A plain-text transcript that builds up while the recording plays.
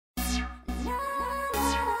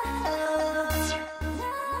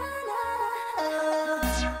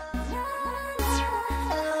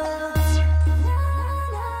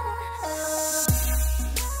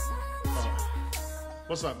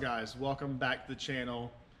What's up, guys? Welcome back to the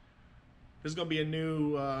channel. This is going to be a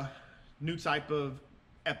new type of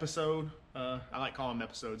episode. I like calling them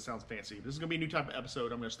episodes, sounds fancy. This is going to be a new type of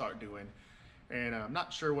episode I'm going to start doing, and I'm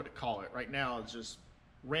not sure what to call it. Right now it's just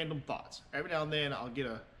random thoughts. Every now and then I'll get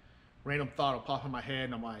a random thought will pop in my head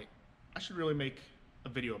and I'm like, I should really make a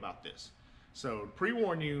video about this. So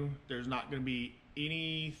pre-warn you, there's not going to be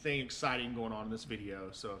anything exciting going on in this video,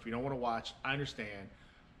 so if you don't want to watch, I understand.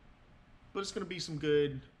 But it's going to be some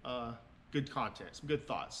good content, some good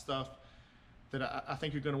thoughts, stuff that I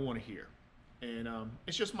think you're going to want to hear. And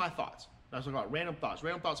it's just my thoughts. That's what I call it, random thoughts.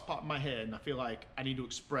 Random thoughts pop in my head, and I feel like I need to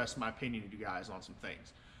express my opinion to you guys on some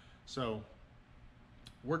things. So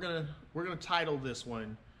we're gonna title this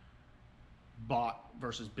one "Bought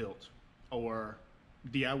versus Built," or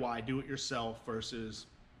DIY, do it yourself versus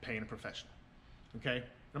paying a professional. Okay,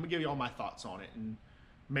 I'm gonna give you all my thoughts on it, and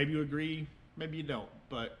maybe you agree, maybe you don't,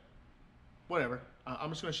 but whatever. I'm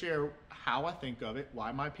just going to share how I think of it,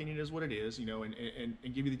 why my opinion is what it is, you know, and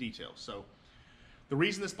give you the details. So the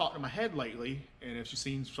reason this popped in my head lately, and if you've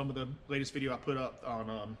seen some of the latest video I put up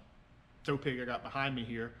on Tow Pig I got behind me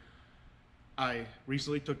here, I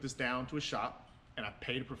recently took this down to a shop and I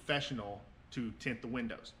paid a professional to tint the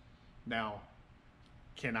windows. Now,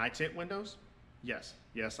 can I tint windows? Yes,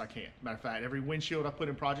 I can. Matter of fact, every windshield I put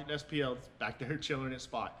in Project SPL, it's back there chilling in its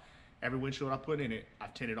spot. Every windshield I put in it,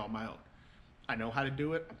 I've tinted on my own. I know how to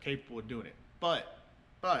do it. I'm capable of doing it. But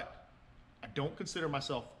I don't consider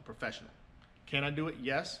myself a professional. Can I do it?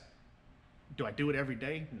 Yes. Do I do it every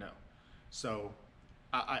day? No. So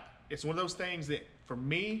it's one of those things that for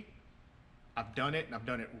me, I've done it and I've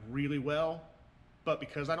done it really well. But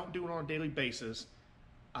because I don't do it on a daily basis,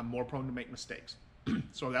 I'm more prone to make mistakes.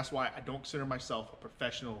 So that's why I don't consider myself a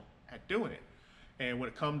professional at doing it. And when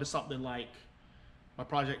it comes to something like my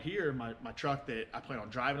project here, my truck that I plan on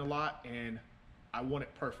driving a lot, and I want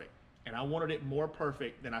it perfect, and I wanted it more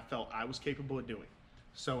perfect than I felt I was capable of doing.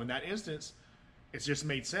 So in that instance, it's just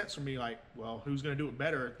made sense for me, like, well, who's going to do it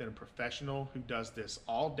better than a professional who does this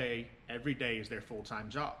all day, every day is their full-time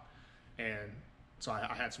job? And so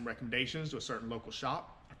I had some recommendations to a certain local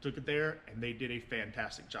shop. I took it there and they did a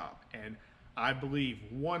fantastic job. And I believe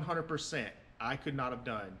 100% I could not have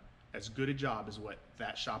done as good a job as what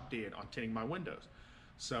that shop did on tinting my windows.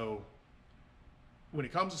 So when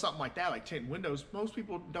it comes to something like that, like tinting windows, most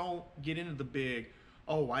people don't get into the big,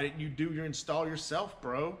 oh, why didn't you do your install yourself,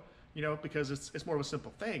 bro? You know, because it's more of a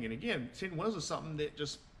simple thing. And again, tinting windows is something that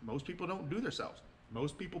just most people don't do themselves.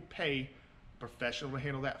 Most people pay a professional to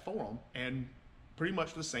handle that for them, and pretty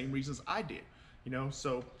much for the same reasons I did. You know,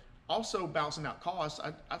 so also balancing out costs,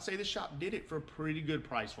 I'd say this shop did it for a pretty good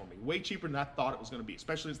price for me, way cheaper than I thought it was going to be.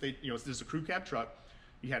 Especially as this is a crew cab truck.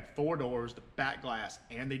 You had 4 doors, the back glass,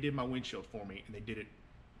 and they did my windshield for me, and they did it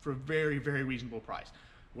for a very, very reasonable price.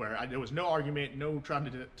 Where there was no argument, no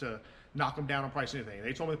trying to knock them down on price or anything.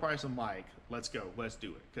 They told me the price, I'm like, let's go, let's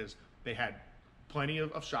do it. Because they had plenty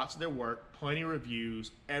of shots of their work, plenty of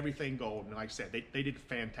reviews, everything gold. And like I said, they did a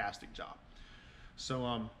fantastic job.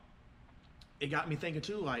 So it got me thinking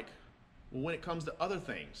too, like, well, when it comes to other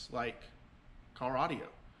things, like car audio,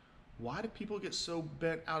 why do people get so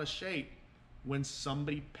bent out of shape when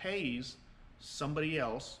somebody pays somebody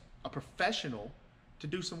else, a professional, to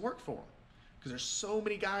do some work for them? Because there's so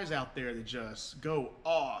many guys out there that just go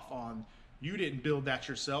off on, you didn't build that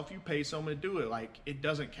yourself, you pay someone to do it. Like, it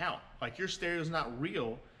doesn't count. Like, your stereo is not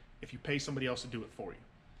real if you pay somebody else to do it for you.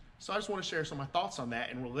 So I just want to share some of my thoughts on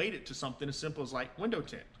that and relate it to something as simple as like window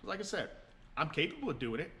tint. Like I said, I'm capable of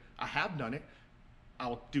doing it. I have done it.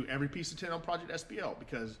 I'll do every piece of tint on Project SPL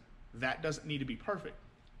because that doesn't need to be perfect.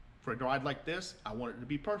 For a ride like this, I want it to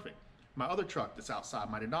be perfect. My other truck that's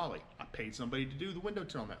outside my Denali, I paid somebody to do the window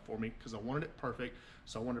tint on that for me because I wanted it perfect.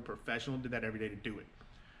 So I wanted a professional to do that every day to do it.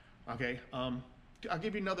 Okay, I'll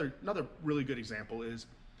give you another really good example is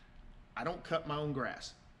I don't cut my own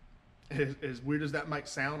grass. As weird as that might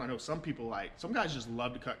sound, I know some guys just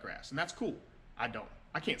love to cut grass, and that's cool. I don't.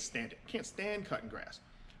 I can't stand it. I can't stand cutting grass.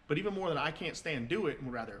 But even more than I can't stand do it and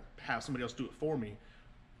would rather have somebody else do it for me,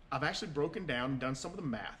 I've actually broken down and done some of the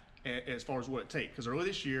math as far as what it takes. Because earlier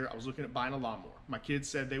this year, I was looking at buying a lawnmower. My kids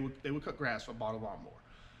said they would cut grass if I bought a lawnmower.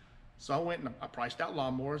 So I went and I priced out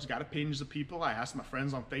lawnmowers, got opinions of people. I asked my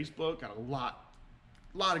friends on Facebook, got a lot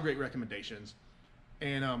of great recommendations.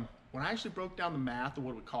 And when I actually broke down the math of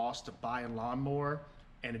what it would cost to buy a lawnmower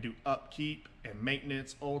and to do upkeep and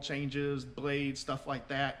maintenance, oil changes, blades, stuff like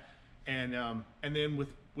that, and then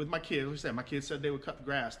with my kids, like I said, my kids said they would cut the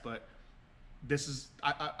grass, but this is,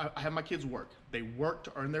 I have my kids work. They work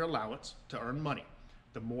to earn their allowance, to earn money.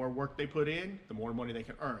 The more work they put in, the more money they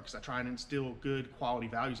can earn, because I try and instill good quality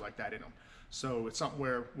values like that in them. So it's something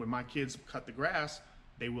where when my kids cut the grass,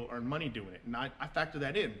 they will earn money doing it. And I factor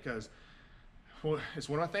that in because, well, it's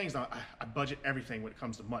one of my things. I budget everything when it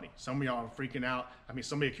comes to money. Some of y'all are freaking out. I mean,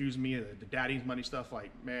 somebody accused me of the daddy's money stuff.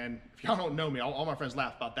 Like, man, if y'all don't know me, all my friends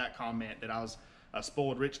laugh about that comment that I was a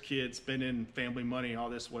spoiled rich kid spending family money, all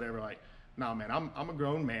this, whatever. Like, nah, man, I'm a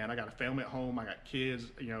grown man. I got a family at home. I got kids,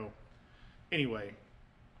 you know. Anyway,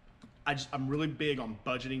 I'm really big on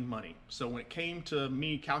budgeting money. So when it came to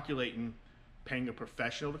me calculating paying a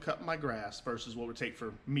professional to cut my grass versus what it would take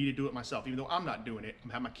for me to do it myself, even though I'm not doing it, I'm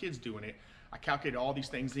having my kids doing it, I calculated all these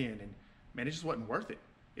things in, and man, it just wasn't worth it.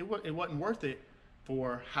 It wasn't worth it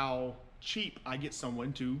for how cheap I get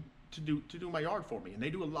someone to do my yard for me. And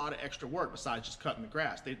they do a lot of extra work besides just cutting the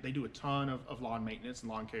grass. They do a ton of lawn maintenance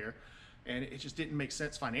and lawn care, and it just didn't make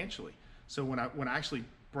sense financially. So when I actually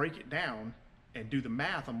break it down and do the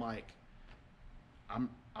math, I'm like, I'm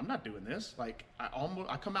not doing this. Like,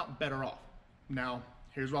 I come out better off. Now,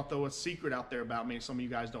 here's where I'll throw a secret out there about me. Some of you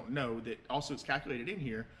guys don't know that also it's calculated in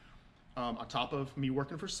here. On top of me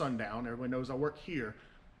working for Sundown, everyone knows I work here.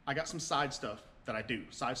 I got some side stuff that I do,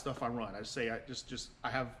 side stuff I run. I just say I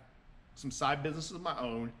have some side businesses of my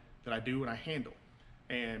own that I do and I handle.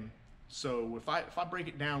 And so if I break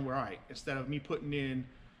it down where, all right, instead of me putting in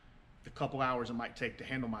the couple hours it might take to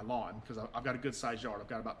handle my lawn, because I've got a good sized yard, I've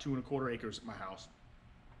got about 2.25 acres at my house.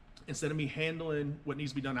 Instead of me handling what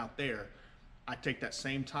needs to be done out there, I take that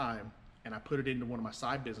same time and I put it into one of my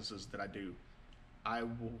side businesses that I do. I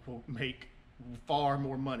will make far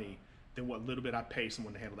more money than what little bit I pay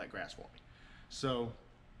someone to handle that grass for me. So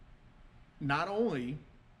not only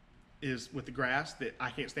is with the grass that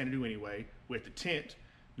I can't stand to do anyway, with the tent,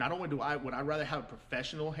 not only would I rather have a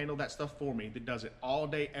professional handle that stuff for me that does it all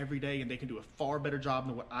day, every day, and they can do a far better job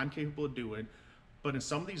than what I'm capable of doing. But in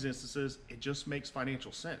some of these instances, it just makes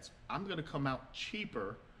financial sense. I'm gonna come out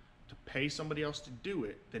cheaper to pay somebody else to do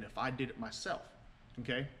it than if I did it myself.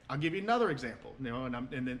 Okay, I'll give you another example, you know, and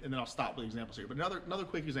then I'll stop with the examples here. But another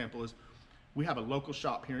quick example is we have a local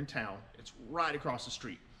shop here in town. It's right across the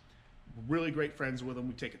street. We're really great friends with them.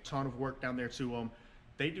 We take a ton of work down there to them.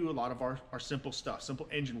 They do a lot of our simple stuff, simple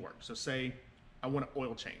engine work. So say I want an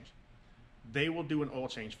oil change. They will do an oil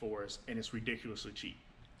change for us, and it's ridiculously cheap.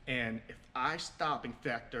 And if I stop and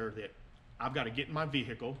factor that I've got to get in my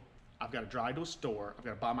vehicle, I've got to drive to a store, I've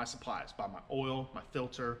got to buy my supplies, buy my oil, my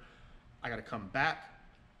filter, I got to come back,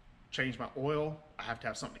 change my oil, I have to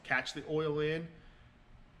have something to catch the oil in,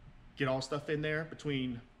 get all stuff in there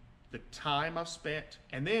between the time I've spent,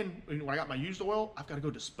 and then when I got my used oil, I've got to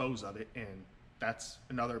go dispose of it, and that's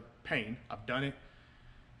another pain. I've done it.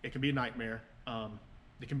 It can be a nightmare.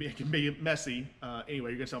 It can be messy.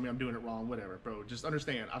 Anyway, you're gonna tell me I'm doing it wrong, whatever, bro. Just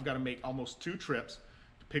understand, I've got to make almost 2 trips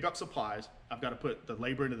to pick up supplies. I've got to put the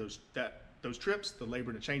labor into those trips, the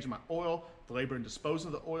labor into changing my oil, the labor in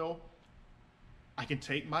disposing of the oil. I can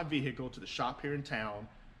take my vehicle to the shop here in town,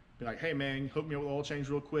 be like, hey man, hook me up with oil change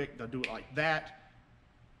real quick. They'll do it like that,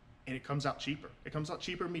 and it comes out cheaper. It comes out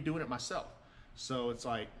cheaper than me doing it myself. So it's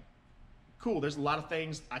like, cool. There's a lot of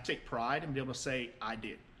things I take pride in being able to say I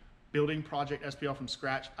did. Building Project SPL from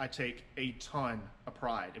scratch, I take a ton of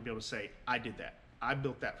pride in being able to say I did that. I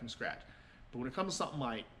built that from scratch. But when it comes to something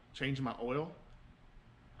like changing my oil,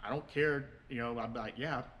 I don't care. You know, I'm like,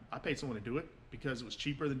 yeah, I paid someone to do it because it was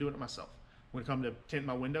cheaper than doing it myself. When it comes to tinting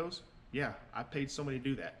my windows, yeah, I paid somebody to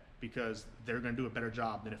do that because they're going to do a better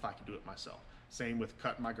job than if I could do it myself. Same with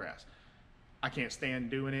cutting my grass. I can't stand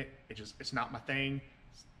doing it. It's not my thing.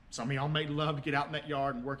 Some of y'all may love to get out in that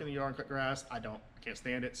yard and work in the yard and cut grass. I don't. I can't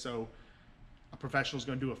stand it. So a professional is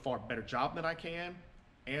going to do a far better job than I can,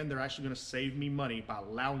 and they're actually going to save me money by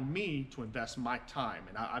allowing me to invest my time.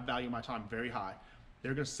 And I value my time very high.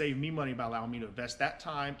 They're going to save me money by allowing me to invest that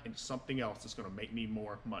time into something else that's going to make me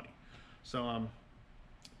more money. So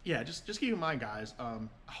yeah, just keep in mind, guys. A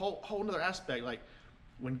whole another aspect, like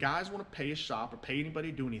when guys want to pay a shop or pay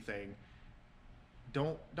anybody to do anything,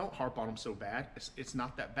 don't harp on them so bad. It's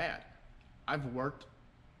not that bad. I've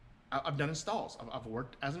done installs. I've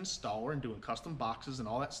worked as an installer and doing custom boxes and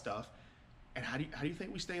all that stuff. And how do you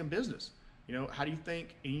think we stay in business? You know, how do you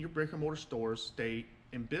think any of your brick and mortar stores stay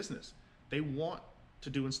in business? They want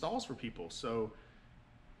to do installs for people. So,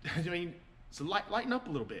 I mean, so lighten up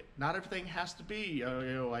a little bit. Not everything has to be, you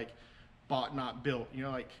know, like bought, not built, you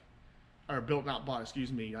know, like, or built, not bought,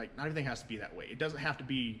 excuse me. Like, not everything has to be that way. It doesn't have to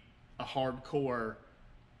be a hardcore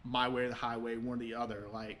my way or the highway, one or the other.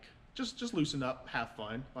 Like, just loosen up, have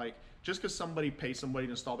fun. Like, just because somebody pays somebody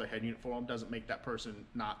to install their head unit for them doesn't make that person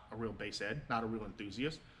not a real base head, not a real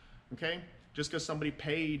enthusiast. Okay? Just because somebody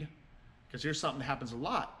paid, because here's something that happens a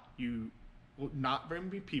lot. Not very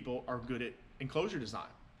many people are good at enclosure design.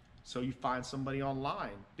 So you find somebody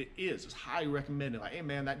online that is highly recommended, like, hey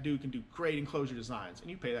man, that dude can do great enclosure designs, and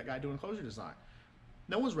you pay that guy doing enclosure design.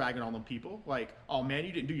 No one's ragging on them people, like, oh man,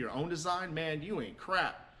 you didn't do your own design, man, you ain't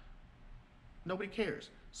crap. Nobody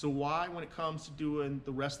cares. So why, when it comes to doing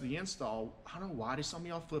the rest of the install, I don't know, why do some of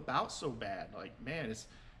y'all flip out so bad? Like, man, it's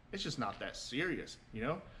just not that serious, you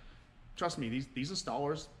know? Trust me, these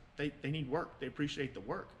installers, they need work. They appreciate the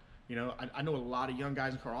work. You know, I know a lot of young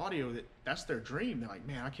guys in car audio that's their dream. They're like,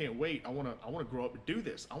 man, I can't wait. I wanna grow up to do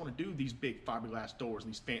this. I wanna do these big fiberglass doors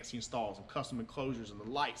and these fancy installs and custom enclosures and the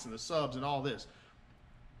lights and the subs and all this.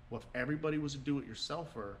 Well, if everybody was a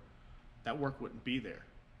do-it-yourselfer, that work wouldn't be there.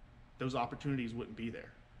 Those opportunities wouldn't be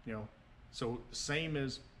there, you know? So the same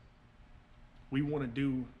as we wanna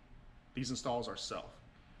do these installs ourselves.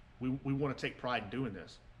 We wanna take pride in doing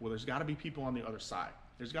this. Well, there's gotta be people on the other side.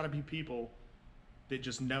 There's gotta be people that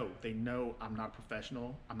just know, they know I'm not a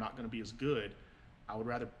professional, I'm not gonna be as good. I would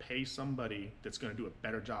rather pay somebody that's gonna do a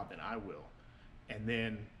better job than I will. And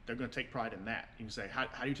then they're gonna take pride in that. You can say, how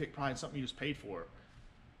do you take pride in something you just paid for?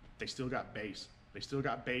 They still got base. They still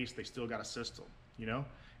got base, they still got a system, you know?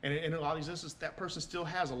 And in a lot of these instances, that person still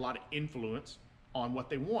has a lot of influence on what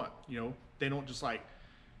they want, you know? They don't just like,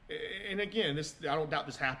 and again, I don't doubt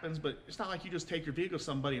this happens, but it's not like you just take your vehicle to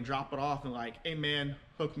somebody and drop it off and like, hey man,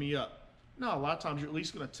 hook me up. No, a lot of times you're at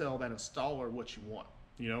least gonna tell that installer what you want,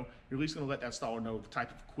 you know? You're at least gonna let that installer know the type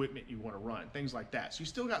of equipment you wanna run, things like that. So you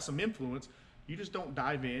still got some influence, you just don't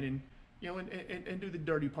dive in and, you know, and do the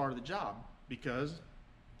dirty part of the job, because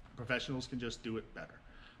professionals can just do it better.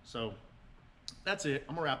 So that's it.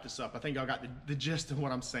 I'm gonna wrap this up. I think I got the gist of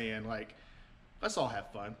what I'm saying. Like, let's all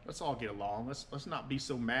have fun. Let's all get along. Let's not be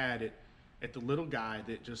so mad at the little guy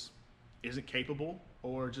that just isn't capable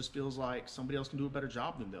or just feels like somebody else can do a better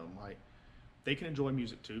job than them. Like, they can enjoy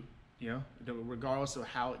music too, you know, regardless of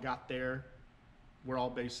how it got there. We're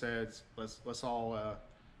all base heads. Let's all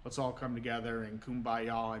come together and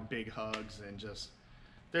kumbaya and big hugs, and just,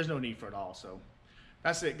 there's no need for it all. So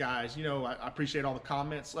that's it, guys. You know, I appreciate all the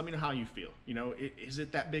comments. Let me know how you feel. You know, is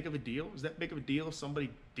it that big of a deal? Is that big of a deal if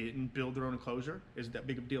somebody didn't build their own enclosure? Is it that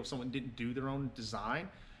big of a deal if someone didn't do their own design?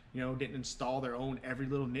 You know, didn't install their own every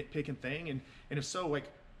little nitpicking thing? And if so,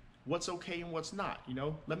 like, what's okay and what's not? You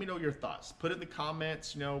know, let me know your thoughts. Put it in the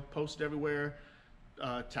comments. You know, post it everywhere.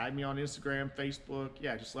 Tag me on Instagram, Facebook.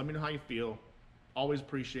 Yeah, just let me know how you feel. Always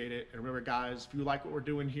appreciate it. And remember, guys, if you like what we're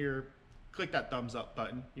doing here, click that thumbs up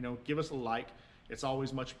button. You know, give us a like. It's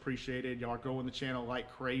always much appreciated. Y'all are growing the channel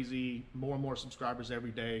like crazy. More and more subscribers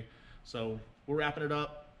every day. So we're wrapping it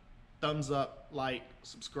up. Thumbs up, like,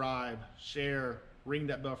 subscribe, share, ring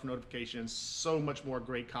that bell for notifications. So much more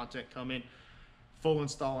great content coming. Full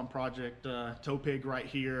install on Project Topig right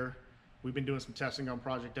here. We've been doing some testing on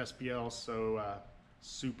Project SPL, so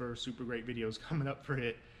super great videos coming up for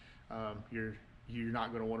it. You're not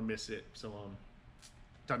going to want to miss it. So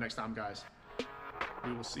until next time, guys.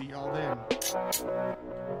 We will see y'all then.